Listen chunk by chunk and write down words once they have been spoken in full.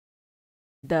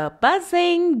The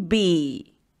buzzing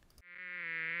bee.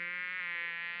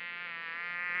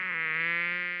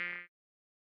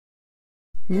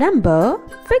 Number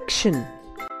fiction.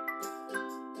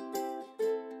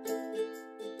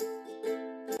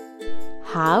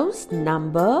 House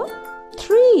number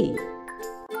 3.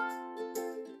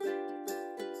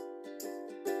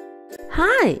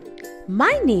 Hi,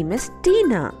 my name is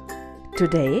Tina.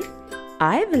 Today,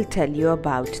 I will tell you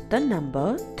about the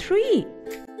number 3.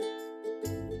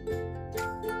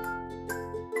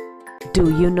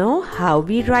 Do you know how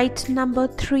we write number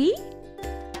 3?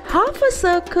 Half a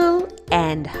circle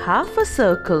and half a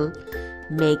circle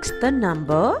makes the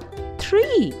number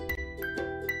 3.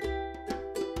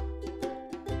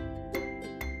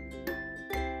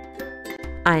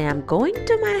 I am going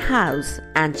to my house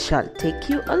and shall take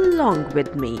you along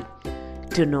with me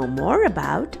to know more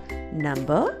about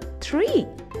number 3.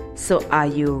 So are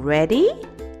you ready?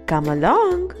 Come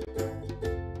along.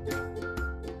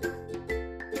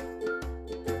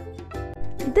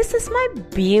 This is my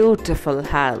beautiful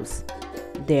house.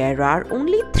 There are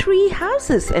only 3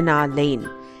 houses in our lane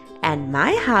and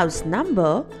my house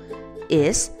number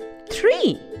is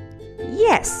 3.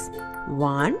 Yes,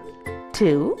 1,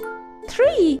 2,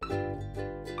 3.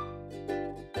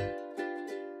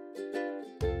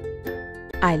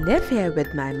 I live here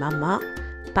with my mama,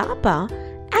 papa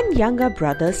and younger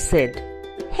brother Sid.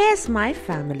 Here's my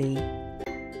family.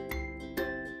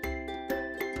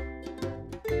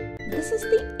 This is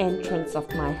the entrance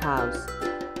of my house.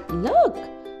 Look,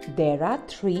 there are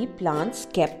 3 plants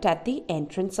kept at the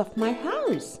entrance of my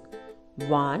house.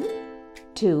 1,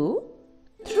 2,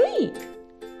 3.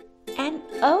 And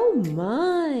oh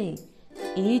my!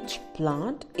 Each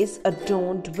plant is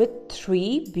adorned with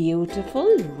 3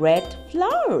 beautiful red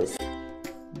flowers.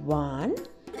 1,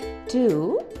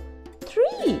 2,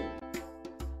 3.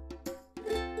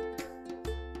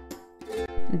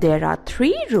 There are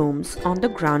 3 rooms on the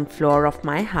ground floor of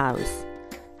my house.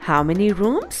 How many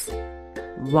rooms?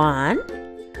 1,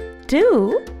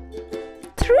 2,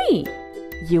 3.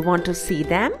 You want to see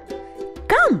them?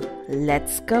 Come,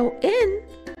 let's go in.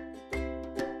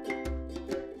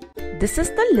 This is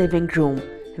the living room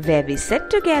where we sit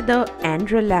together and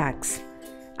relax.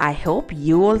 I hope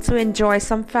you also enjoy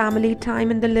some family time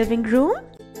in the living room.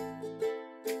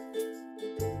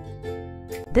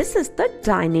 This is the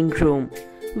dining room.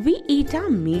 We eat our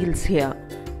meals here.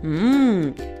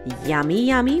 Yummy,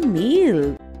 yummy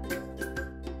meal.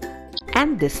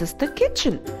 And this is the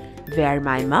kitchen where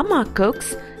my mama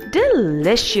cooks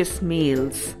delicious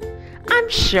meals. I'm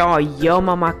sure your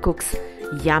mama cooks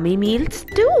yummy meals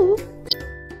too.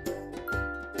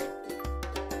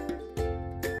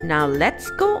 Now let's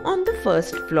go on the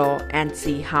first floor and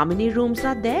see how many rooms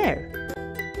are there.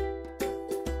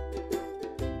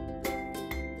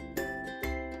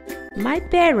 My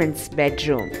parents'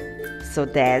 bedroom. So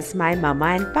there's my mama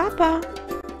and papa.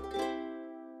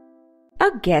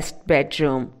 A guest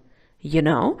bedroom. You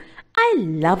know, I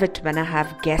love it when I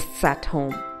have guests at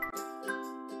home.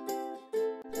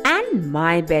 And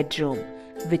my bedroom,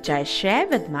 which I share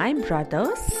with my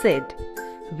brother Sid.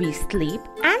 We sleep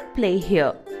and play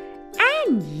here.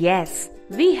 And yes,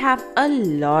 we have a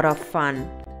lot of fun.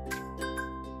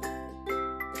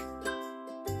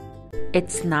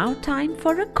 It's now time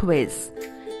for a quiz.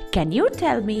 Can you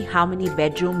tell me how many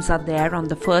bedrooms are there on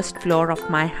the first floor of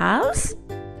my house?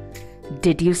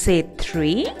 Did you say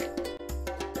 3?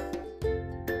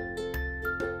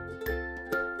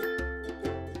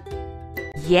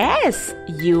 Yes,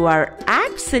 you are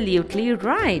absolutely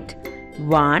right.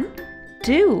 1,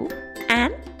 2,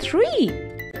 and 3.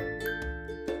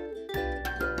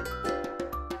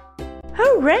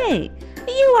 Hooray!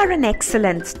 You are an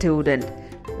excellent student.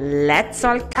 Let's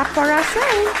all clap for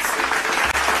ourselves.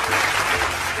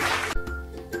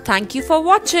 Thank you for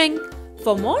watching.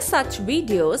 For more such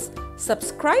videos,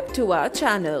 subscribe to our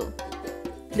channel.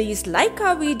 Please like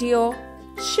our video,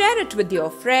 share it with your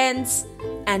friends,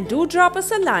 and do drop us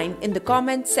a line in the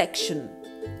comment section.